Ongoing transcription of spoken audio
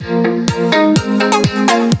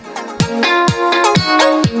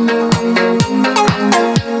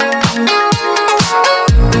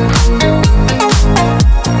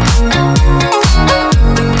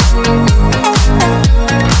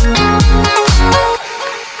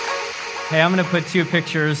Hey, I'm going to put two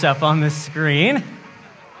pictures up on the screen.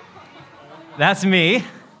 That's me,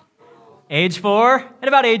 age 4 and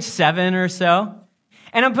about age 7 or so.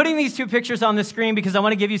 And I'm putting these two pictures on the screen because I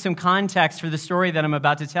want to give you some context for the story that I'm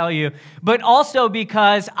about to tell you, but also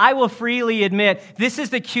because I will freely admit this is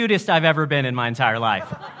the cutest I've ever been in my entire life.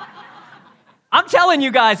 I'm telling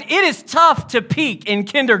you guys, it is tough to peak in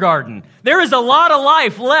kindergarten. There is a lot of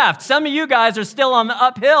life left. Some of you guys are still on the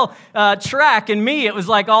uphill track, and me, it was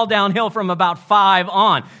like all downhill from about 5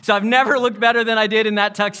 on. So I've never looked better than I did in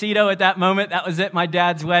that tuxedo at that moment. That was at my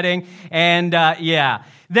dad's wedding, and yeah.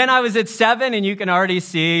 Then I was at 7, and you can already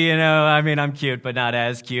see, I'm cute, but not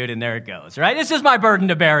as cute, and there it goes, right? It's just my burden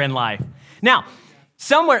to bear in life. Now,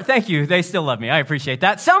 somewhere, thank you, they still love me, I appreciate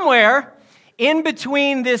that. Somewhere in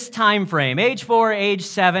between this time frame, age 4, age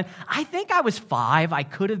 7, I think I was 5, I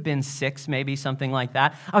could have been 6, maybe something like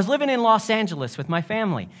that. I was living in Los Angeles with my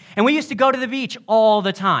family, and we used to go to the beach all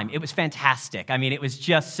the time. It was fantastic. It was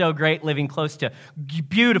just so great living close to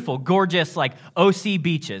beautiful, gorgeous, like OC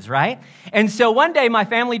beaches, right? And so one day my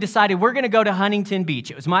family decided we're going to go to Huntington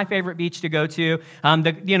Beach. It was my favorite beach to go to.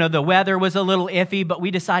 The weather was a little iffy, but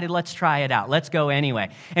we decided let's try it out. Let's go anyway.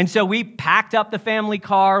 And so we packed up the family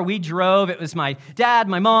car. We drove. It was my dad,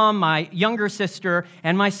 my mom, my younger sister,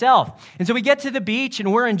 and myself. And so we get to the beach,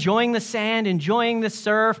 and we're enjoying the sand, enjoying the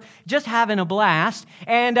surf, just having a blast.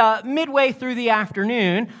 And midway through the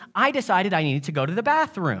afternoon, I decided I needed to go to the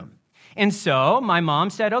bathroom. And so my mom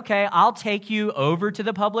said, okay, I'll take you over to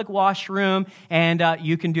the public washroom and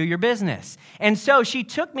you can do your business. And so she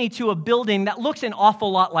took me to a building that looks an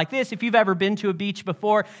awful lot like this. If you've ever been to a beach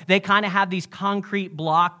before, they kind of have these concrete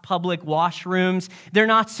block public washrooms. They're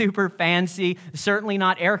not super fancy, certainly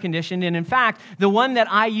not air conditioned. And in fact, the one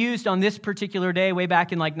that I used on this particular day way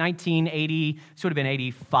back in like 1980, sort of been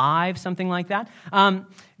 85, something like that.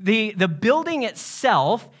 The building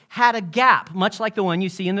itself had a gap, much like the one you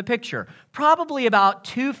see in the picture, probably about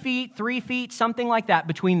 2 feet, 3 feet, something like that,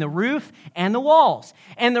 between the roof and the walls.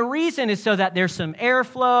 And the reason is so that there's some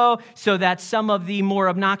airflow, so that some of the more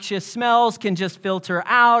obnoxious smells can just filter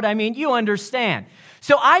out. You understand.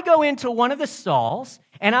 So I go into one of the stalls,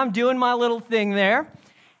 and I'm doing my little thing there,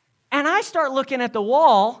 and I start looking at the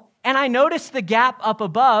wall, and I notice the gap up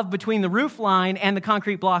above between the roof line and the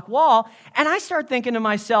concrete block wall, and I start thinking to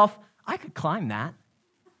myself, I could climb that.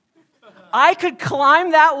 I could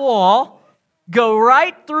climb that wall, go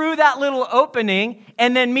right through that little opening,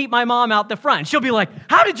 and then meet my mom out the front. She'll be like,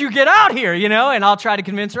 how did you get out here? And I'll try to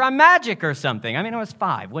convince her I'm magic or something. I was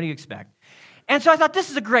 5. What do you expect? And so I thought, this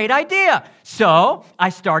is a great idea. So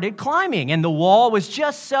I started climbing, and the wall was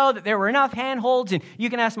just so that there were enough handholds. And you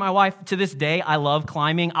can ask my wife, to this day, I love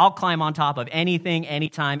climbing. I'll climb on top of anything,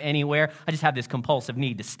 anytime, anywhere. I just have this compulsive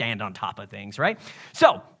need to stand on top of things, right?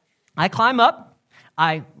 So I climb up.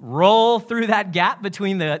 I roll through that gap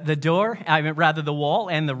between the wall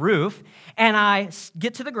and the roof, and I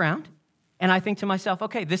get to the ground, and I think to myself,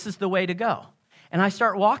 okay, this is the way to go. And I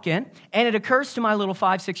start walking, and it occurs to my little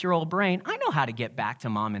 5-6-year-old brain, I know how to get back to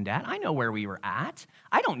mom and dad. I know where we were at.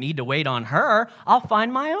 I don't need to wait on her. I'll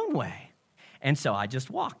find my own way. And so I just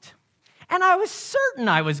walked. And I was certain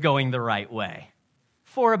I was going the right way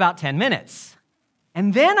for about 10 minutes.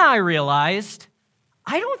 And then I realized,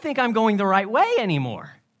 I don't think I'm going the right way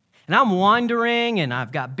anymore. And I'm wandering, and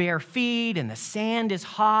I've got bare feet, and the sand is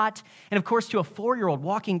hot. And of course, to a 4-year-old,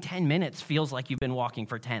 walking 10 minutes feels like you've been walking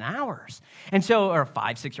for 10 hours. And so, or a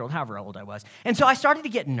 5-6-year-old, however old I was. And so I started to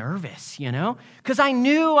get nervous, because I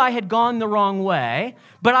knew I had gone the wrong way,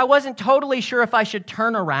 but I wasn't totally sure if I should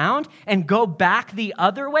turn around and go back the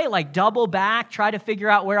other way, like double back, try to figure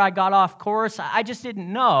out where I got off course. I just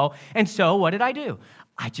didn't know. And so what did I do?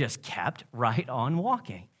 I just kept right on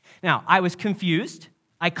walking. Now, I was confused.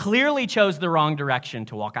 I clearly chose the wrong direction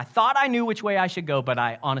to walk. I thought I knew which way I should go, but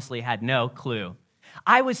I honestly had no clue.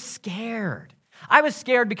 I was scared. I was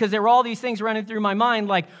scared because there were all these things running through my mind,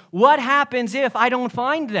 like, what happens if I don't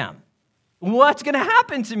find them? What's going to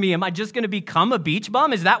happen to me? Am I just going to become a beach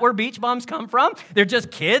bum? Is that where beach bums come from? They're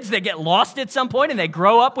just kids that get lost at some point and they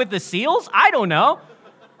grow up with the seals? I don't know.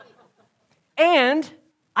 And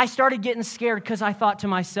I started getting scared because I thought to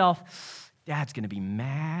myself, Dad's going to be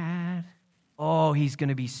mad. Oh, he's going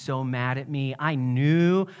to be so mad at me. I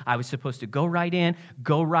knew I was supposed to go right in,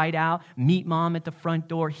 go right out, meet mom at the front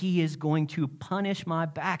door. He is going to punish my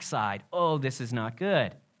backside. Oh, this is not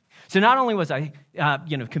good. So not only was I,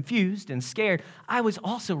 confused and scared, I was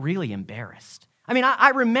also really embarrassed.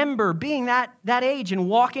 I remember being that age and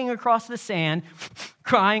walking across the sand,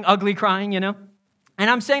 crying, ugly crying, And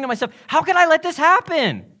I'm saying to myself, how could I let this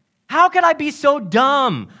happen? How could I be so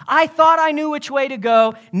dumb? I thought I knew which way to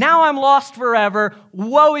go. Now I'm lost forever.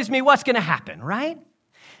 Woe is me. What's going to happen, right?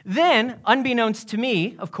 Then, unbeknownst to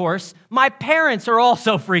me, of course, my parents are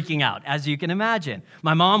also freaking out, as you can imagine.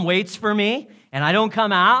 My mom waits for me, and I don't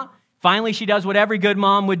come out. Finally, she does what every good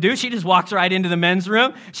mom would do. She just walks right into the men's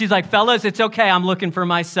room. She's like, fellas, it's okay. I'm looking for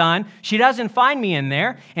my son. She doesn't find me in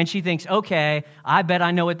there, and she thinks, okay, I bet I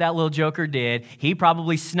know what that little joker did. He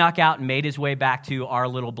probably snuck out and made his way back to our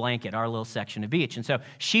little blanket, our little section of beach. And so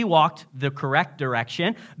she walked the correct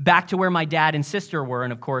direction back to where my dad and sister were,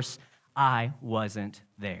 and of course, I wasn't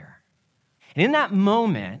there. And in that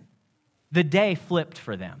moment, the day flipped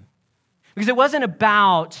for them. Because it wasn't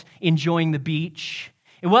about enjoying the beach.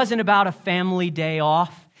 It wasn't about a family day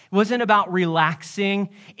off. It wasn't about relaxing.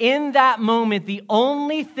 In that moment, the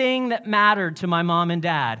only thing that mattered to my mom and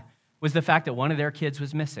dad was the fact that one of their kids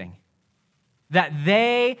was missing. That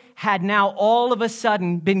they had now all of a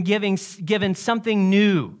sudden been given something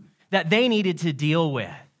new that they needed to deal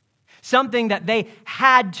with. Something that they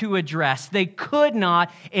had to address. They could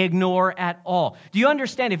not ignore at all. Do you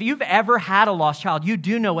understand? If you've ever had a lost child, you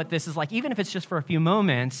do know what this is like, even if it's just for a few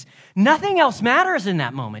moments. Nothing else matters in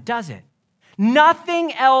that moment, does it?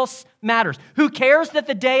 Nothing else matters. Who cares that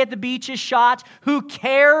the day at the beach is shot? Who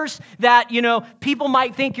cares that, people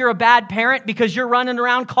might think you're a bad parent because you're running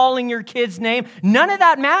around calling your kid's name? None of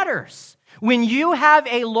that matters. When you have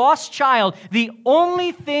a lost child, the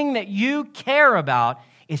only thing that you care about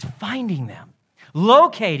is finding them,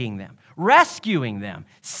 locating them, rescuing them,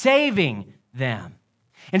 saving them.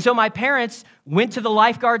 And so my parents went to the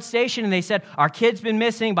lifeguard station and they said, our kid's been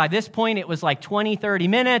missing. By this point, it was like 20, 30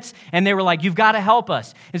 minutes. And they were like, you've got to help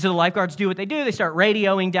us. And so the lifeguards do what they do. They start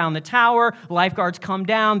radioing down the tower. Lifeguards come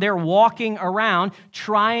down. They're walking around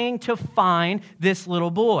trying to find this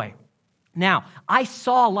little boy. Now, I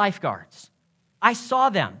saw lifeguards. I saw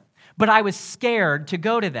them, but I was scared to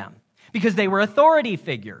go to them because they were authority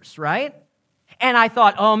figures, right? And I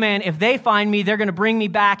thought, oh man, if they find me, they're going to bring me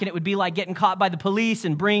back, and it would be like getting caught by the police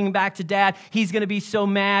and bringing back to dad. He's going to be so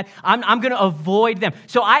mad. I'm going to avoid them.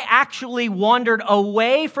 So I actually wandered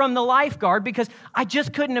away from the lifeguard because I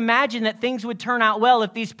just couldn't imagine that things would turn out well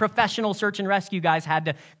if these professional search and rescue guys had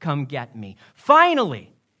to come get me.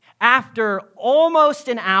 Finally, after almost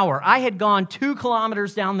an hour, I had gone 2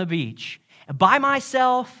 kilometers down the beach by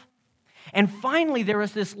myself, and finally there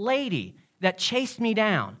was this lady that chased me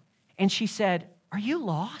down. And she said, are you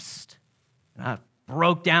lost? And I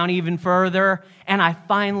broke down even further, and I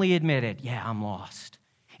finally admitted, yeah, I'm lost.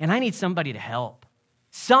 And I need somebody to help.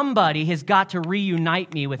 Somebody has got to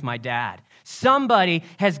reunite me with my dad. Somebody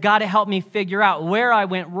has got to help me figure out where I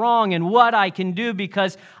went wrong and what I can do,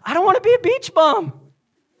 because I don't want to be a beach bum.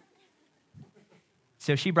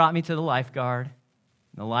 So she brought me to the lifeguard.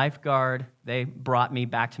 The lifeguard, they brought me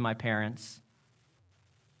back to my parents.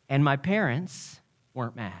 And my parents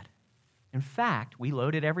weren't mad. In fact, we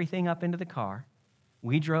loaded everything up into the car.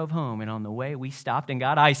 We drove home, and on the way, we stopped and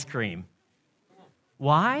got ice cream.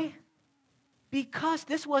 Why? Because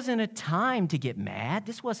this wasn't a time to get mad.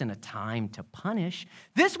 This wasn't a time to punish.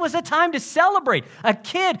 This was a time to celebrate. A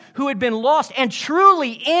kid who had been lost and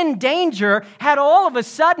truly in danger had all of a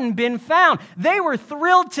sudden been found. They were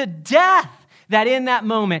thrilled to death that in that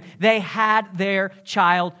moment, they had their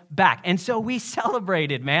child back. And so we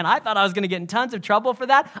celebrated, man. I thought I was going to get in tons of trouble for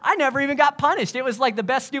that. I never even got punished. It was like the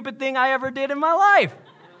best stupid thing I ever did in my life.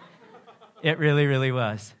 It really, really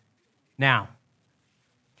was. Now,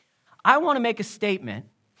 I want to make a statement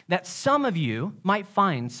that some of you might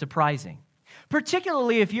find surprising.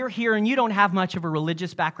 Particularly if you're here and you don't have much of a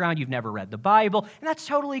religious background, you've never read the Bible, and that's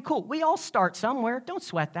totally cool. We all start somewhere. Don't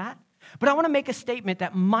sweat that. But I want to make a statement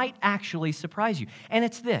that might actually surprise you, and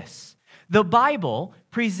it's this. The Bible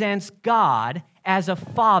presents God as a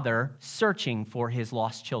father searching for his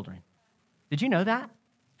lost children. Did you know that?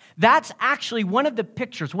 That's actually one of the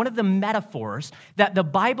pictures, one of the metaphors that the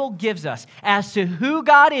Bible gives us as to who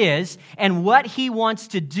God is and what he wants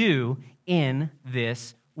to do in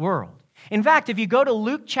this world. In fact, if you go to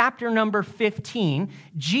Luke chapter number 15,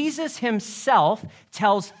 Jesus himself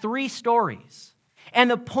tells 3 stories. And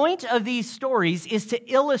the point of these stories is to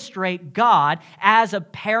illustrate God as a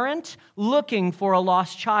parent looking for a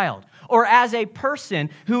lost child, or as a person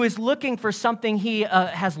who is looking for something he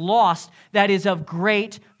has lost that is of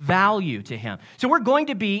great value to him. So we're going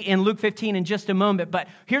to be in Luke 15 in just a moment, but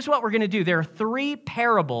here's what we're going to do. There are 3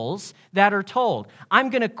 parables that are told. I'm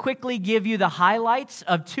going to quickly give you the highlights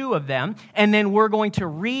of 2 of them, and then we're going to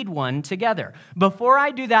read one together. Before I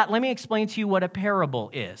do that, let me explain to you what a parable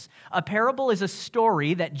is. A parable is a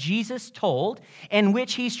story that Jesus told in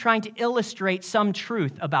which he's trying to illustrate some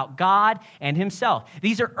truth about God and himself.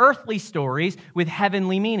 These are earthly stories with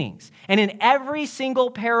heavenly meanings. And in every single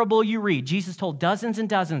parable you read, Jesus told dozens and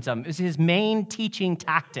dozens of them. It was his main teaching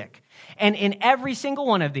tactic. And in every single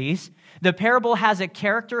one of these, the parable has a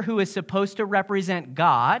character who is supposed to represent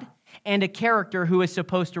God and a character who is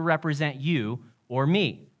supposed to represent you or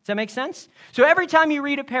me. Does that make sense? So every time you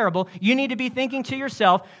read a parable, you need to be thinking to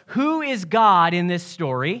yourself, who is God in this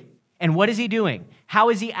story? And what is he doing? How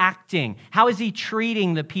is he acting? How is he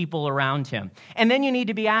treating the people around him? And then you need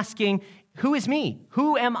to be asking, who is me?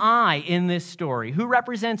 Who am I in this story? Who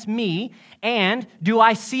represents me? And do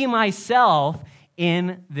I see myself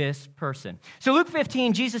in this person? So Luke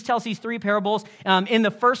 15, Jesus tells these 3 parables. In the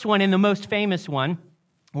first one, in the most famous one,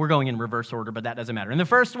 we're going in reverse order, but that doesn't matter. In the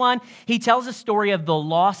first one, he tells a story of the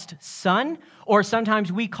lost son, or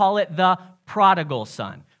sometimes we call it the prodigal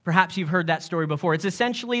son. Perhaps you've heard that story before. It's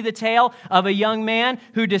essentially the tale of a young man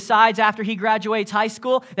who decides after he graduates high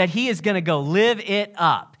school that he is going to go live it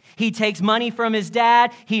up. He takes money from his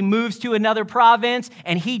dad, he moves to another province,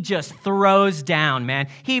 and he just throws down, man.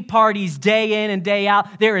 He parties day in and day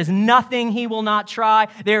out. There is nothing he will not try.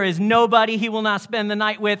 There is nobody he will not spend the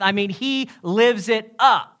night with. I mean, he lives it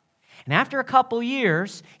up. And after a couple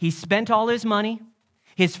years, he's spent all his money.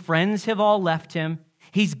 His friends have all left him.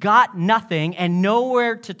 He's got nothing and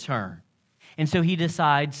nowhere to turn. And so he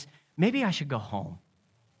decides, maybe I should go home.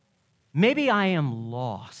 Maybe I am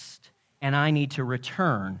lost and I need to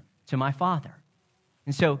return to my father.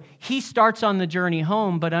 And so he starts on the journey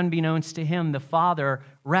home, but unbeknownst to him, the father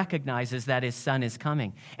recognizes that his son is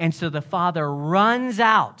coming. And so the father runs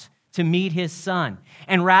out to meet his son.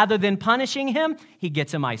 And rather than punishing him, he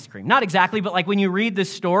gets him ice cream. Not exactly, but like when you read the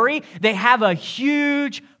story, they have a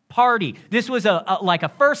huge party. This was like a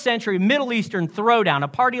first century Middle Eastern throwdown, a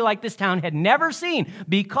party like this town had never seen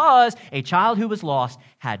because a child who was lost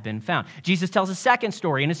had been found. Jesus tells a second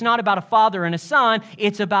story, and it's not about a father and a son,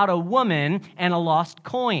 it's about a woman and a lost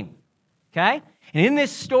coin. Okay? And in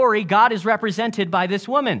this story, God is represented by this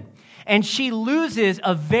woman. And she loses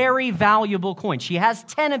a very valuable coin. She has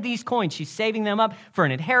 10 of these coins. She's saving them up for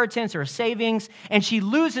an inheritance or a savings, and she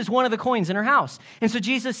loses one of the coins in her house. And so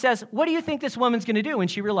Jesus says, what do you think this woman's going to do when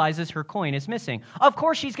she realizes her coin is missing? Of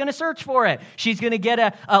course, she's going to search for it. She's going to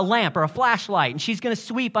get a lamp or a flashlight, and she's going to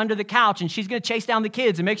sweep under the couch, and she's going to chase down the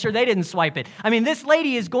kids and make sure they didn't swipe it. I mean, this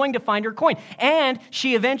lady is going to find her coin. And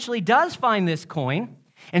she eventually does find this coin,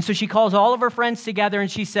 and so she calls all of her friends together, and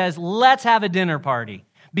she says, let's have a dinner party.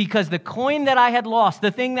 Because the coin that I had lost, the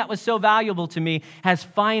thing that was so valuable to me, has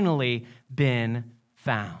finally been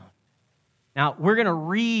found. Now, we're going to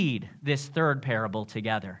read this third parable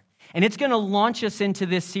together. And it's going to launch us into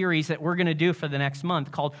this series that we're going to do for the next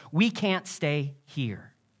month called We Can't Stay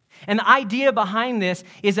Here. And the idea behind this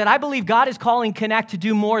is that I believe God is calling Connect to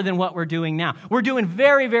do more than what we're doing now. We're doing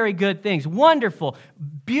very, very good things, wonderful,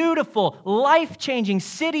 beautiful, life-changing,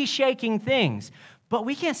 city-shaking things. But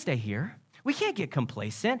we can't stay here. We can't get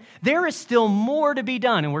complacent. There is still more to be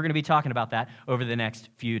done, and we're going to be talking about that over the next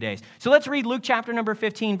few days. So let's read Luke chapter number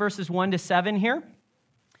 15, verses 1 to 7 here.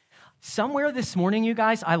 Somewhere this morning, you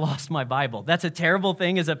guys, I lost my Bible. That's a terrible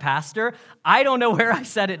thing as a pastor. I don't know where I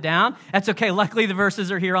set it down. That's okay. Luckily, the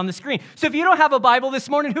verses are here on the screen. So if you don't have a Bible this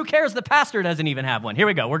morning, who cares? The pastor doesn't even have one. Here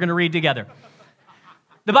we go. We're going to read together.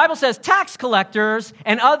 The Bible says, tax collectors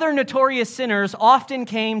and other notorious sinners often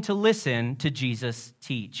came to listen to Jesus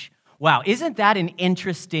teach. Wow, isn't that an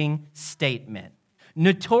interesting statement?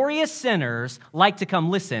 Notorious sinners like to come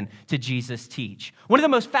listen to Jesus teach. One of the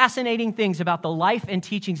most fascinating things about the life and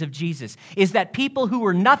teachings of Jesus is that people who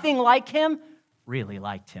were nothing like him really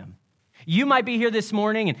liked him. You might be here this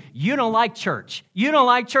morning and you don't like church. You don't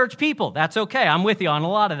like church people. That's okay. I'm with you on a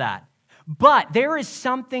lot of that. But there is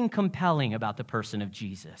something compelling about the person of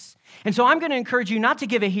Jesus. And so I'm going to encourage you not to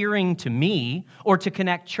give a hearing to me or to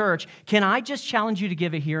Connect Church. Can I just challenge you to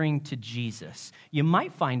give a hearing to Jesus? You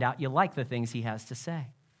might find out you like the things he has to say.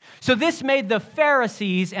 So this made the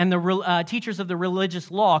Pharisees and the teachers of the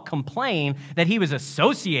religious law complain that he was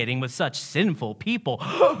associating with such sinful people,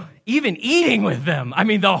 even eating with them. I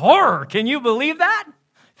mean, the horror. Can you believe that?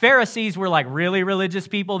 Pharisees were like really religious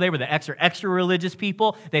people. They were the extra religious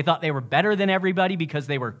people. They thought they were better than everybody because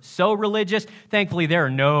they were so religious. Thankfully, there are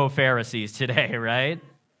no Pharisees today, right?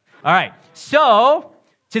 All right, so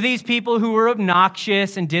To these people who were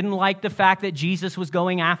obnoxious and didn't like the fact that Jesus was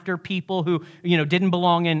going after people who, didn't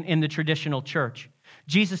belong in the traditional church,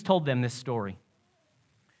 Jesus told them this story.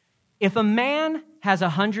 If a man has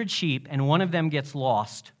 100 sheep and one of them gets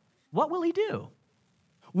lost, what will he do?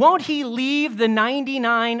 Won't he leave the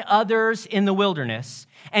 99 others in the wilderness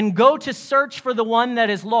and go to search for the one that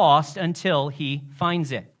is lost until he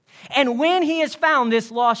finds it? And when he has found this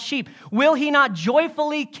lost sheep, will he not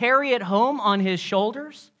joyfully carry it home on his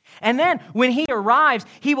shoulders? And then when he arrives,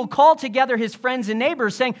 he will call together his friends and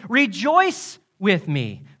neighbors, saying, "Rejoice with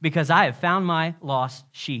me, because I have found my lost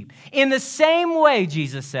sheep." In the same way,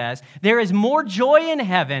 Jesus says, there is more joy in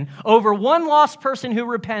heaven over one lost person who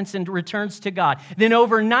repents and returns to God than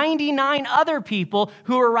over 99 other people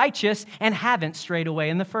who are righteous and haven't strayed away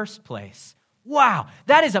in the first place. Wow,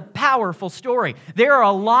 that is a powerful story. There are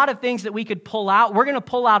a lot of things that we could pull out. We're going to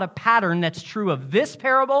pull out a pattern that's true of this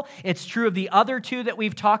parable. It's true of the other two that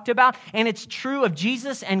we've talked about, and it's true of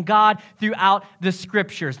Jesus and God throughout the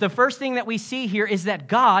scriptures. The first thing that we see here is that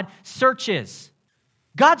God searches.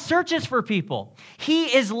 God searches for people.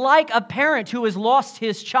 He is like a parent who has lost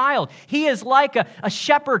his child. He is like a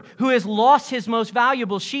shepherd who has lost his most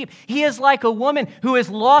valuable sheep. He is like a woman who has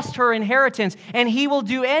lost her inheritance, and he will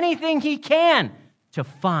do anything he can to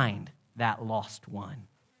find that lost one.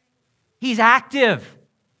 He's active.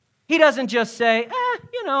 He doesn't just say,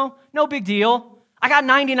 no big deal. I got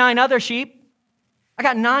 99 other sheep. I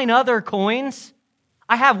got 9 other coins.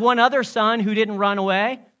 I have one other son who didn't run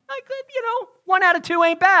away. I could, 1 out of 2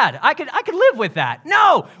 ain't bad. I could live with that.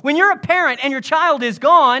 No, when you're a parent and your child is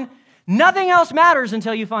gone, nothing else matters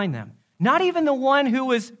until you find them. Not even the one who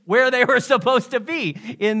was where they were supposed to be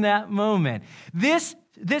in that moment. This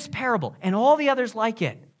parable and all the others like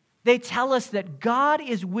it, they tell us that God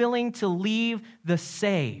is willing to leave the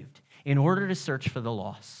saved in order to search for the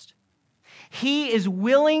lost. He is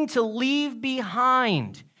willing to leave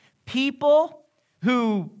behind people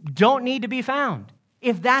who don't need to be found,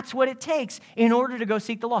 if that's what it takes in order to go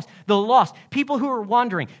seek the lost. The lost, people who are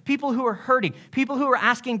wandering, people who are hurting, people who are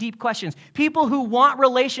asking deep questions, people who want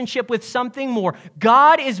relationship with something more.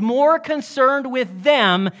 God is more concerned with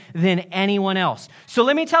them than anyone else. So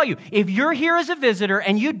let me tell you, if you're here as a visitor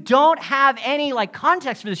and you don't have any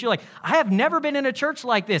context for this, you're like, I have never been in a church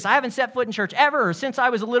like this. I haven't set foot in church ever or since I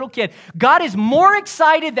was a little kid. God is more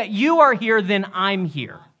excited that you are here than I'm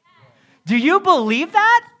here. Do you believe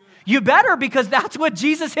that? You better, because that's what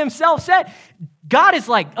Jesus himself said. God is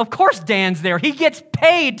like, of course Dan's there. He gets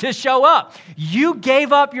paid to show up. You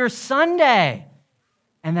gave up your Sunday.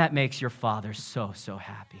 And that makes your Father so, so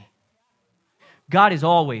happy. God is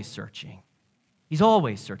always searching. He's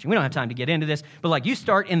always searching. We don't have time to get into this, but you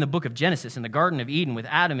start in the book of Genesis, in the Garden of Eden with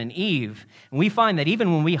Adam and Eve, and we find that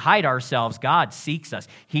even when we hide ourselves, God seeks us.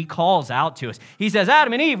 He calls out to us. He says,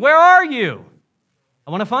 Adam and Eve, where are you?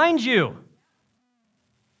 I want to find you.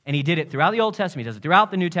 And he did it throughout the Old Testament. He does it throughout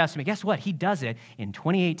the New Testament. Guess what? He does it in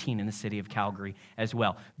 2018 in the city of Calgary as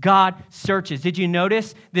well. God searches. Did you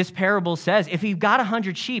notice this parable says, if you've got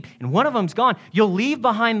 100 sheep and one of them's gone, you'll leave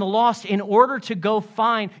behind the lost in order to go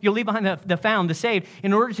find, you'll leave behind the found, the saved,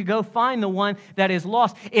 in order to go find the one that is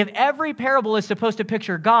lost. If every parable is supposed to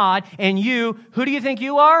picture God and you, who do you think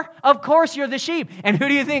you are? Of course you're the sheep. And who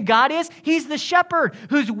do you think God is? He's the shepherd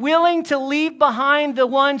who's willing to leave behind the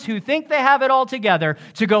ones who think they have it all together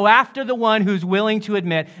to go after the one who's willing to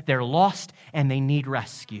admit they're lost and they need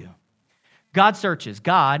rescue. God searches.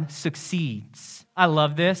 God succeeds. I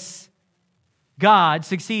love this. God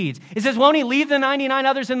succeeds. It says, won't he leave the 99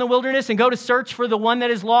 others in the wilderness and go to search for the one that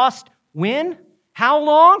is lost? When? How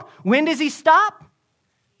long? When does he stop?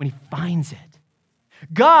 When he finds it.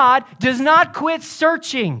 God does not quit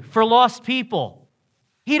searching for lost people.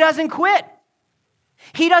 He doesn't quit.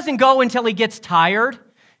 He doesn't go until he gets tired.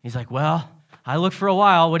 He's like, well, I looked for a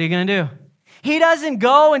while. What are you going to do? He doesn't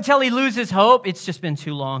go until he loses hope. It's just been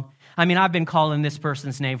too long. I mean, I've been calling this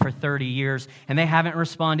person's name for 30 years, and they haven't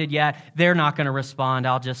responded yet. They're not going to respond.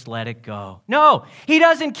 I'll just let it go. No, he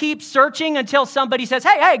doesn't keep searching until somebody says,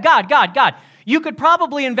 hey, God, you could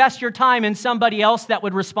probably invest your time in somebody else that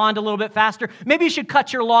would respond a little bit faster. Maybe you should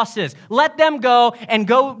cut your losses. Let them go and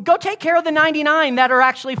go take care of the 99 that are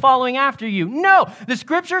actually following after you. No, the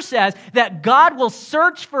scripture says that God will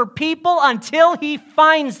search for people until he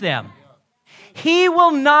finds them. He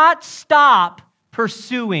will not stop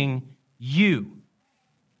pursuing you.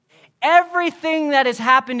 Everything that has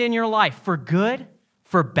happened in your life, for good,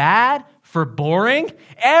 for bad, for boring,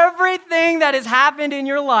 everything that has happened in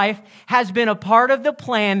your life has been a part of the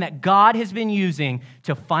plan that God has been using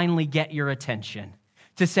to finally get your attention.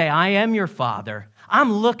 To say, I am your Father.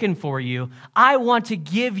 I'm looking for you. I want to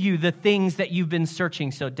give you the things that you've been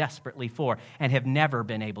searching so desperately for and have never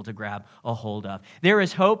been able to grab a hold of. There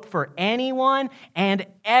is hope for anyone and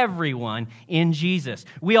everyone in Jesus.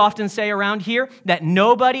 We often say around here that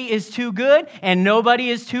nobody is too good and nobody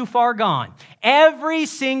is too far gone. Every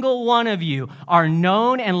single one of you are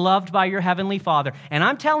known and loved by your Heavenly Father. And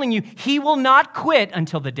I'm telling you, He will not quit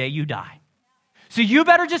until the day you die. So you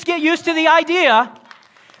better just get used to the idea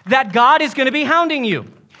that God is going to be hounding you.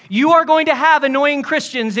 You are going to have annoying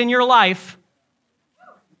Christians in your life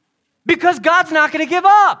because God's not going to give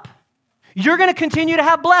up. You're going to continue to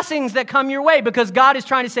have blessings that come your way because God is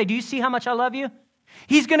trying to say, do you see how much I love you?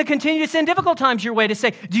 He's going to continue to send difficult times your way to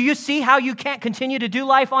say, do you see how you can't continue to do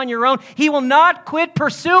life on your own? He will not quit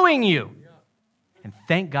pursuing you. And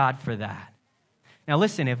thank God for that. Now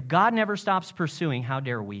listen, if God never stops pursuing, how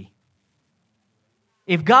dare we?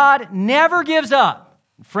 If God never gives up,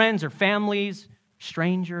 friends or families,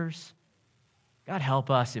 strangers, God help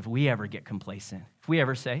us if we ever get complacent. If we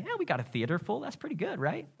ever say, we got a theater full, that's pretty good,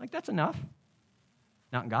 right? Like, that's enough.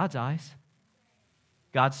 Not in God's eyes.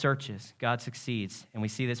 God searches, God succeeds, and we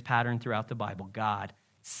see this pattern throughout the Bible. God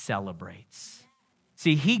celebrates.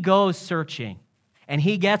 See, He goes searching, and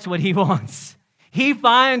He gets what He wants. He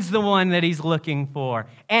finds the one that He's looking for.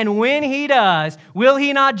 And when He does, will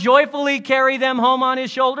He not joyfully carry them home on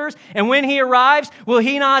His shoulders? And when He arrives, will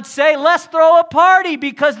He not say, let's throw a party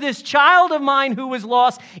because this child of mine who was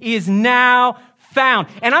lost is now found?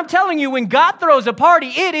 And I'm telling you, when God throws a party,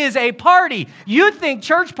 it is a party. You think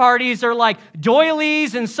church parties are like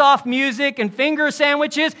doilies and soft music and finger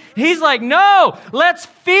sandwiches. He's like, no, let's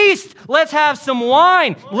feast. Let's have some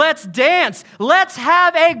wine. Let's dance. Let's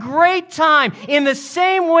have a great time. In the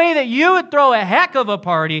same way that you would throw a heck of a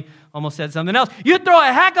party. Almost said something else. You'd throw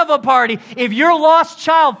a heck of a party if your lost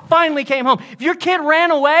child finally came home. If your kid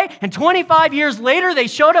ran away and 25 years later they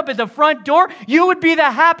showed up at the front door, you would be the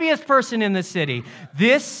happiest person in the city.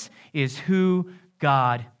 This is who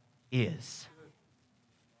God is.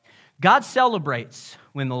 God celebrates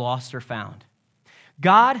when the lost are found.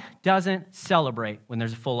 God doesn't celebrate when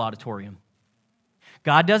there's a full auditorium.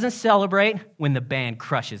 God doesn't celebrate when the band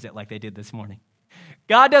crushes it like they did this morning.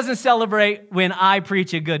 God doesn't celebrate when I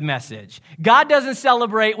preach a good message. God doesn't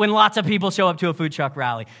celebrate when lots of people show up to a food truck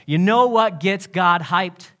rally. You know what gets God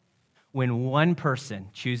hyped? When one person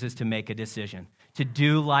chooses to make a decision, to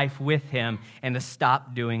do life with Him and to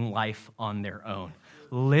stop doing life on their own.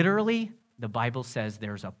 Literally, the Bible says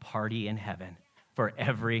there's a party in heaven for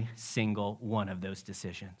every single one of those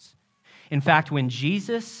decisions. In fact, when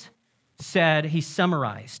Jesus said, He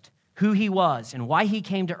summarized who He was and why He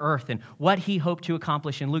came to earth and what He hoped to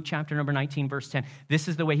accomplish in Luke chapter number 19, verse 10. This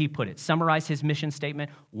is the way He put it. Summarize His mission statement,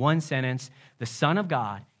 one sentence. The Son of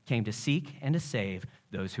God came to seek and to save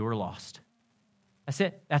those who are lost. That's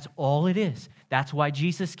it. That's all it is. That's why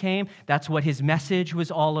Jesus came. That's what His message was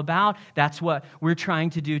all about. That's what we're trying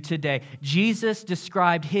to do today. Jesus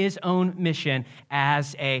described His own mission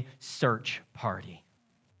as a search party.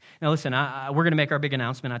 Now listen, we're going to make our big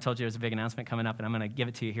announcement. I told you there's a big announcement coming up, and I'm going to give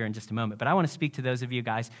it to you here in just a moment. But I want to speak to those of you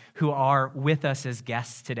guys who are with us as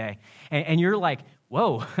guests today. And you're like,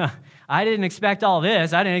 whoa, I didn't expect all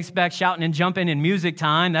this. I didn't expect shouting and jumping in music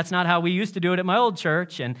time. That's not how we used to do it at my old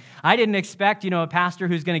church. And I didn't expect, a pastor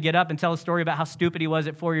who's going to get up and tell a story about how stupid he was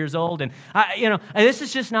at 4 years old. And, this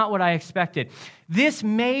is just not what I expected. This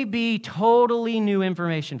may be totally new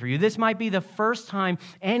information for you. This might be the first time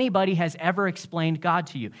anybody has ever explained God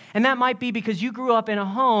to you. And that might be because you grew up in a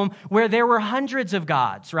home where there were hundreds of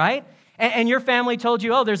gods, right? And your family told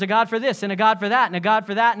you, there's a God for this, and a God for that, and a God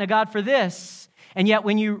for that, and a God for this. And yet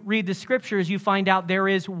when you read the scriptures, you find out there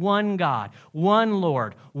is one God, one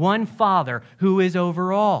Lord, one Father who is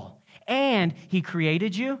over all. And He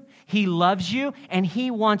created you, He loves you, and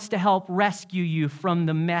He wants to help rescue you from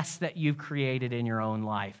the mess that you've created in your own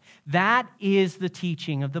life. That is the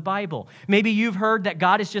teaching of the Bible. Maybe you've heard that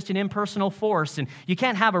God is just an impersonal force, and you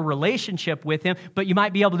can't have a relationship with Him, but you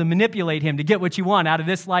might be able to manipulate Him to get what you want out of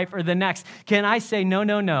this life or the next. Can I say,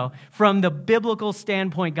 no. From the biblical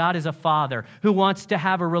standpoint, God is a Father who wants to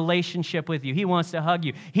have a relationship with you. He wants to hug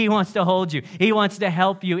you. He wants to hold you. He wants to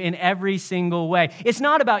help you in every single way. It's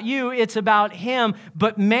not about you, it's about Him.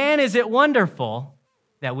 But man, is it wonderful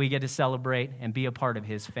that we get to celebrate and be a part of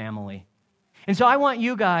His family. And so I want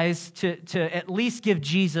you guys to at least give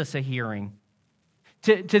Jesus a hearing,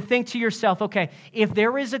 to think to yourself, okay, if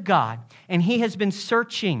there is a God and He has been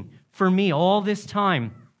searching for me all this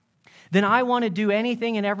time, then I want to do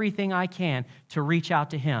anything and everything I can to reach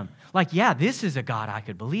out to Him. Like, yeah, this is a God I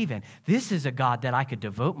could believe in. This is a God that I could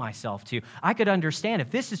devote myself to. I could understand.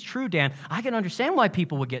 If this is true, Dan, I can understand why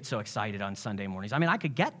people would get so excited on Sunday mornings. I mean, I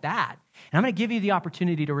could get that. And I'm going to give you the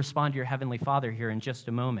opportunity to respond to your Heavenly Father here in just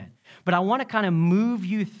a moment. But I want to kind of move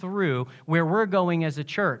you through where we're going as a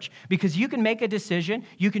church, because you can make a decision.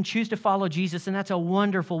 You can choose to follow Jesus, and that's a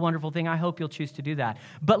wonderful, wonderful thing. I hope you'll choose to do that.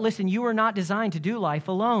 But listen, you are not designed to do life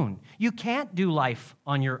alone. You can't do life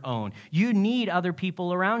on your own. You need other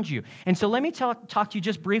people around you. And so let me talk to you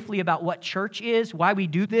just briefly about what church is, why we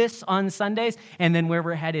do this on Sundays, and then where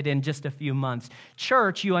we're headed in just a few months.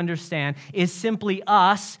 Church, you understand, is simply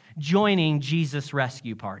us joining Jesus'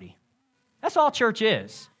 rescue party. That's all church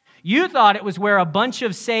is. You thought it was where a bunch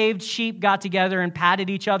of saved sheep got together and patted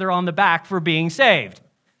each other on the back for being saved.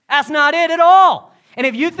 That's not it at all. And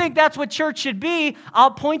if you think that's what church should be,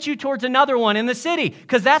 I'll point you towards another one in the city,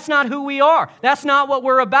 because that's not who we are. That's not what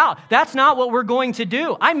we're about. That's not what we're going to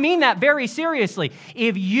do. I mean that very seriously.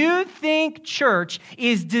 If you think church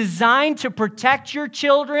is designed to protect your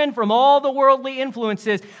children from all the worldly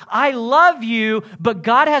influences, I love you, but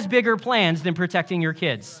God has bigger plans than protecting your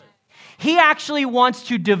kids. He actually wants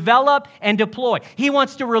to develop and deploy. He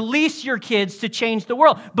wants to release your kids to change the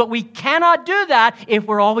world. But we cannot do that if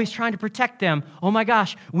we're always trying to protect them. Oh my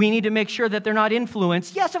gosh, we need to make sure that they're not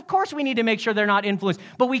influenced. Yes, of course we need to make sure they're not influenced.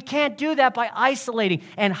 But we can't do that by isolating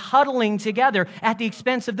and huddling together at the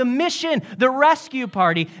expense of the mission, the rescue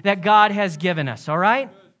party that God has given us, all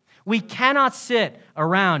right? We cannot sit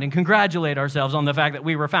around and congratulate ourselves on the fact that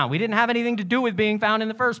we were found. We didn't have anything to do with being found in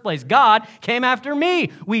the first place. God came after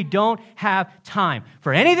me. We don't have time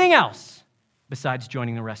for anything else besides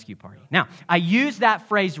joining the rescue party. Now, I use that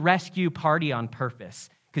phrase rescue party on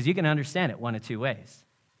purpose because you can understand it one of two ways.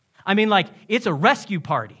 I mean, like, it's a rescue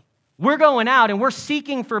party. We're going out and we're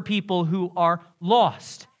seeking for people who are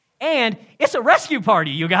lost. And it's a rescue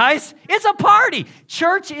party, you guys. It's a party.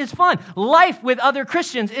 Church is fun. Life with other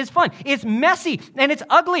Christians is fun. It's messy and it's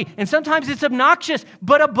ugly and sometimes it's obnoxious.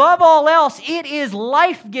 But above all else, it is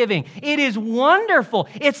life-giving. It is wonderful.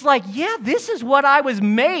 It's like, yeah, this is what I was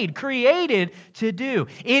created to do.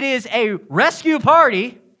 It is a rescue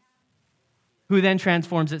party who then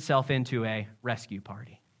transforms itself into a rescue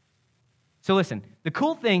party. So listen, the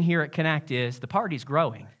cool thing here at Connect is the party's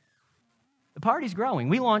growing. The party's growing.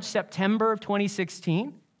 We launched September of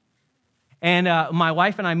 2016, and my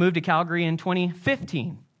wife and I moved to Calgary in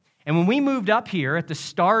 2015. And when we moved up here at the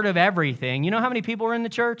start of everything, you know how many people were in the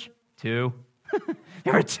church? 2.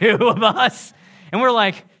 There were 2 of us. And we're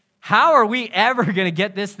like, how are we ever going to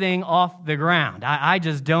get this thing off the ground? I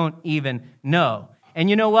just don't even know. And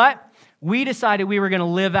you know what? We decided we were going to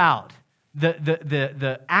live out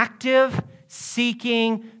the active,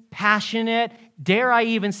 seeking, passionate, dare I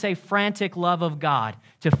even say frantic love of God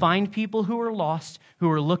to find people who are lost, who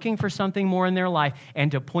are looking for something more in their life,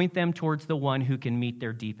 and to point them towards the one who can meet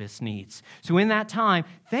their deepest needs. So in that time,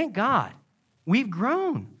 thank God, we've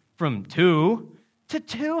grown from 2 to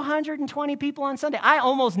 220 people on Sunday. I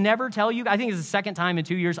almost never tell you, I think it's the second time in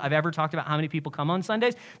 2 years I've ever talked about how many people come on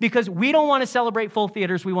Sundays, because we don't want to celebrate full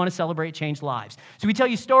theaters, we want to celebrate changed lives. So we tell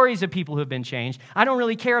you stories of people who have been changed. I don't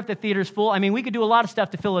really care if the theater's full. I mean, we could do a lot of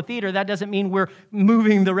stuff to fill a theater. That doesn't mean we're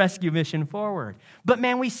moving the rescue mission forward. But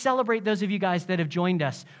man, we celebrate those of you guys that have joined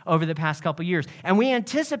us over the past couple years. And we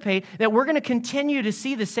anticipate that we're going to continue to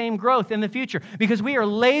see the same growth in the future, because we are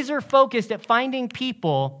laser focused at finding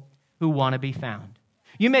people who want to be found.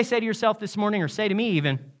 You may say to yourself this morning, or say to me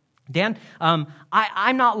even, Dan, I'm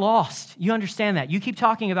not lost. You understand that. You keep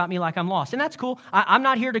talking about me like I'm lost, and that's cool. I'm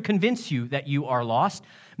not here to convince you that you are lost.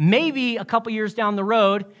 Maybe a couple years down the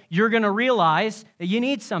road, you're going to realize that you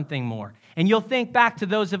need something more. And you'll think back to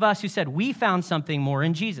those of us who said, we found something more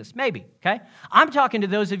in Jesus. Maybe, okay? I'm talking to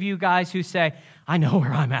those of you guys who say, I know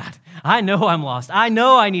where I'm at. I know I'm lost. I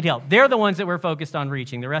know I need help. They're the ones that we're focused on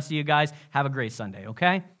reaching. The rest of you guys, have a great Sunday,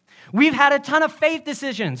 okay? We've had a ton of faith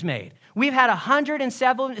decisions made. We've had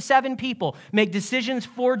 107 people make decisions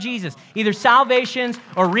for Jesus, either salvations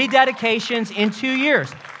or rededications in 2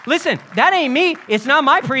 years. Listen, that ain't me. It's not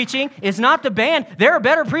my preaching. It's not the band. There are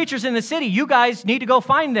better preachers in the city. You guys need to go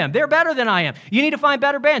find them. They're better than I am. You need to find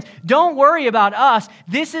better bands. Don't worry about us.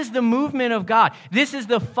 This is the movement of God. This is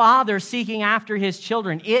the Father seeking after His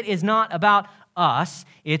children. It is not about us.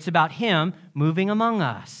 It's about Him moving among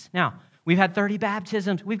us. Now, We've had 30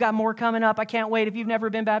 baptisms. We've got more coming up. I can't wait. If you've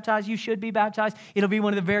never been baptized, you should be baptized. It'll be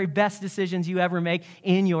one of the very best decisions you ever make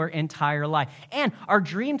in your entire life. And our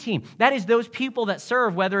dream team, that is those people that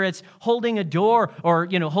serve, whether it's holding a door or,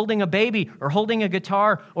 holding a baby or holding a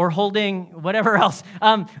guitar or holding whatever else.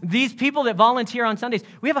 These people that volunteer on Sundays,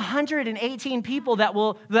 we have 118 people that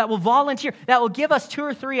will volunteer, that will give us 2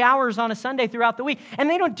 or 3 hours on a Sunday throughout the week. And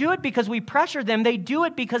they don't do it because we pressure them. They do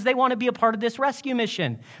it because they want to be a part of this rescue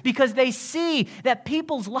mission, because they see that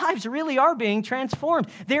people's lives really are being transformed.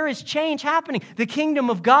 There is change happening. The kingdom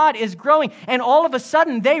of God is growing. And all of a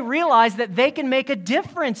sudden, they realize that they can make a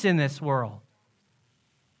difference in this world.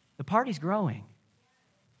 The party's growing.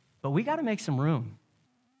 But we got to make some room.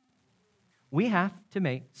 We have to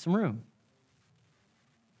make some room.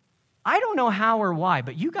 I don't know how or why,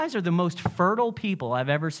 but you guys are the most fertile people I've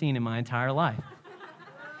ever seen in my entire life.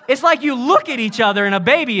 It's like you look at each other and a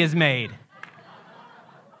baby is made.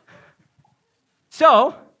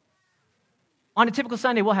 So, on a typical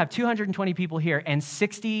Sunday, we'll have 220 people here, and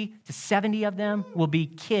 60 to 70 of them will be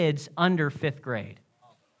kids under 5th grade.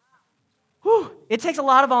 Whew. It takes a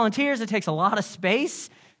lot of volunteers. It takes a lot of space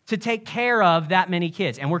to take care of that many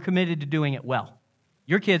kids, and we're committed to doing it well.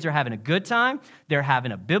 Your kids are having a good time. They're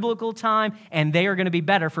having a biblical time, and they are going to be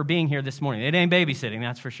better for being here this morning. It ain't babysitting,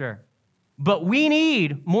 that's for sure. But we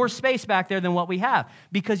need more space back there than what we have,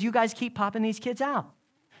 because you guys keep popping these kids out.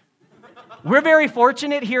 We're very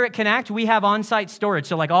fortunate here at Connect. We have on-site storage.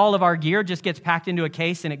 So like all of our gear just gets packed into a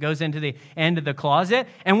case and it goes into the end of the closet.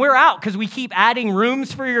 And we're out because we keep adding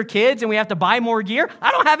rooms for your kids and we have to buy more gear. I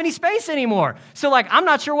don't have any space anymore. So like, I'm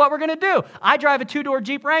not sure what we're going to do. I drive a 2-door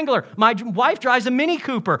Jeep Wrangler. My wife drives a Mini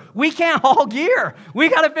Cooper. We can't haul gear. We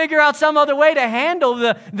got to figure out some other way to handle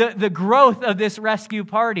the growth of this rescue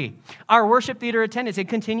party. Our worship theater attendance, it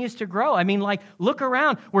continues to grow. I mean, like, look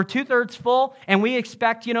around. We're 2/3 full and we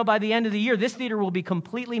expect, by the end of the year, this theater will be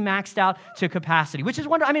completely maxed out to capacity, which is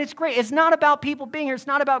wonderful. I mean, it's great. It's not about people being here. It's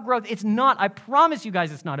not about growth. It's not. I promise you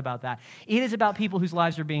guys it's not about that. It is about people whose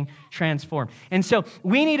lives are being transformed. And so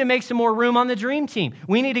we need to make some more room on the dream team.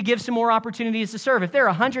 We need to give some more opportunities to serve. If there are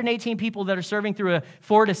 118 people that are serving through a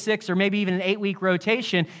 4 to 6 or maybe even an 8-week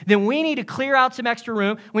rotation, then we need to clear out some extra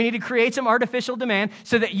room. We need to create some artificial demand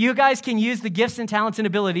so that you guys can use the gifts and talents and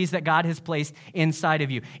abilities that God has placed inside of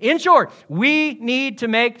you. In short, we need to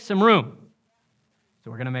make some room. So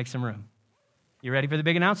we're going to make some room. You ready for the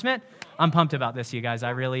big announcement? I'm pumped about this, you guys. I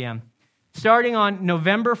really am. Starting on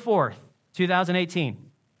November 4th, 2018,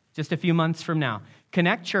 just a few months from now,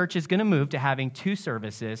 Connect Church is going to move to having 2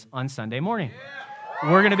 services on Sunday morning.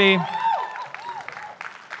 We're going to be...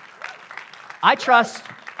 I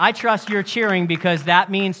trust you're cheering because that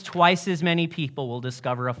means twice as many people will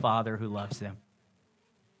discover a Father who loves them.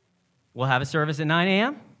 We'll have a service at 9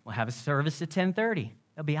 a.m. We'll have a service at 10:30.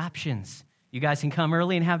 There'll be options. You guys can come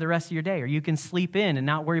early and have the rest of your day, or you can sleep in and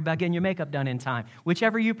not worry about getting your makeup done in time.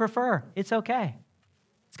 Whichever you prefer, it's okay.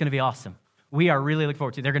 It's going to be awesome. We are really looking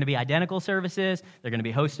forward to it. They're going to be identical services. They're going to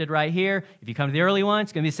be hosted right here. If you come to the early one,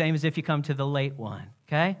 it's going to be the same as if you come to the late one,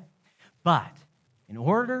 okay? But in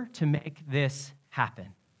order to make this happen,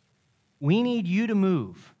 we need you to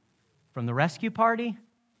move from the rescue party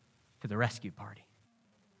to the rescue party.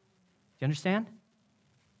 Do you understand?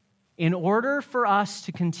 In order for us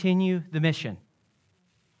to continue the mission,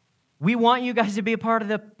 we want you guys to be a part of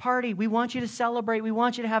the party. We want you to celebrate. We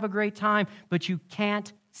want you to have a great time, but you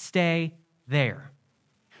can't stay there.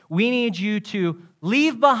 We need you to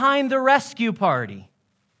leave behind the rescue party.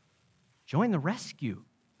 Join the rescue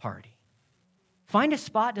party. Find a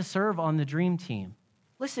spot to serve on the dream team.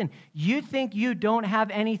 Listen, you think you don't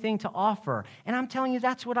have anything to offer. And I'm telling you,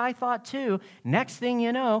 that's what I thought too. Next thing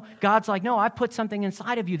you know, God's like, no, I put something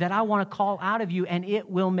inside of you that I want to call out of you, and it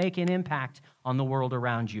will make an impact on the world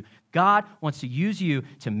around you. God wants to use you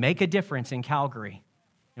to make a difference in Calgary.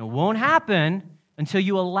 It won't happen until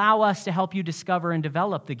you allow us to help you discover and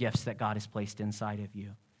develop the gifts that God has placed inside of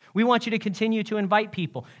you. We want you to continue to invite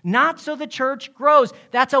people, not so the church grows.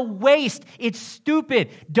 That's a waste. It's stupid.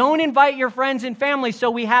 Don't invite your friends and family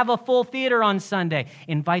so we have a full theater on Sunday.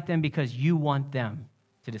 Invite them because you want them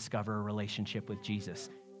to discover a relationship with Jesus.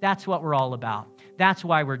 That's what we're all about. That's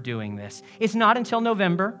why we're doing this. It's not until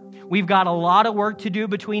November. We've got a lot of work to do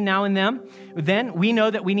between now and then. We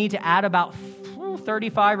know that we need to add about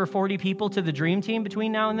 35 or 40 people to the dream team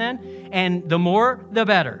between now and then. And the more, the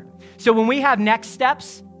better. So when we have next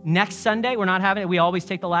steps, next Sunday, we're not having it. We always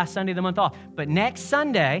take the last Sunday of the month off. But next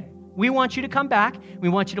Sunday, We want you to come back. We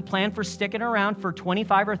want you to plan for sticking around for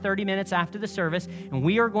 25 or 30 minutes after the service, and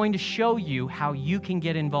we are going to show you how you can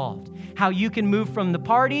get involved, how you can move from the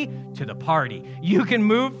party to the party. You can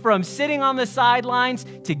move from sitting on the sidelines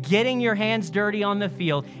to getting your hands dirty on the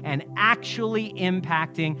field and actually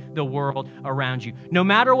impacting the world around you. No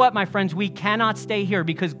matter what, my friends, we cannot stay here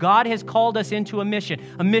because God has called us into a mission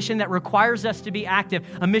that requires us to be active,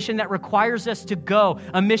 a mission that requires us to go,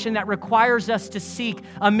 a mission that requires us to seek,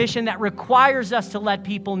 a mission that requires us to let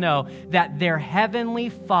people know that their heavenly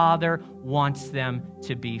Father wants them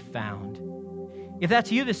to be found. If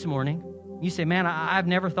that's you this morning, you say, man, I've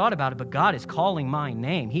never thought about it, but God is calling my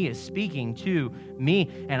name. He is speaking to me,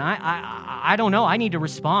 and I don't know. I need to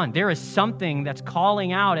respond. There is something that's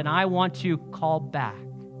calling out, and I want to call back.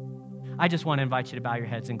 I just want to invite you to bow your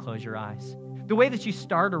heads and close your eyes. The way that you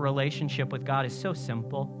start a relationship with God is so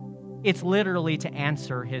simple. It's literally to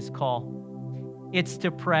answer His call. It's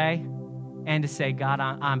to pray and to say, God,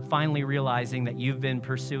 I'm finally realizing that you've been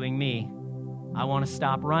pursuing me. I want to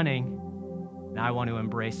stop running, and I want to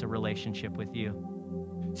embrace a relationship with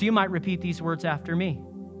you. So you might repeat these words after me.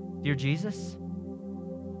 Dear Jesus,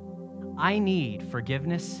 I need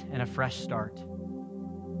forgiveness and a fresh start.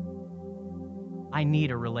 I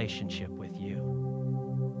need a relationship with you.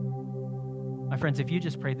 My friends, if you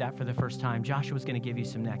just prayed that for the first time, Joshua's going to give you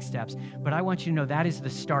some next steps. But I want you to know that is the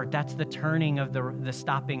start. That's the turning of the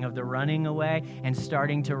stopping of the running away and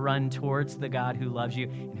starting to run towards the God who loves you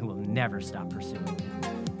and who will never stop pursuing you.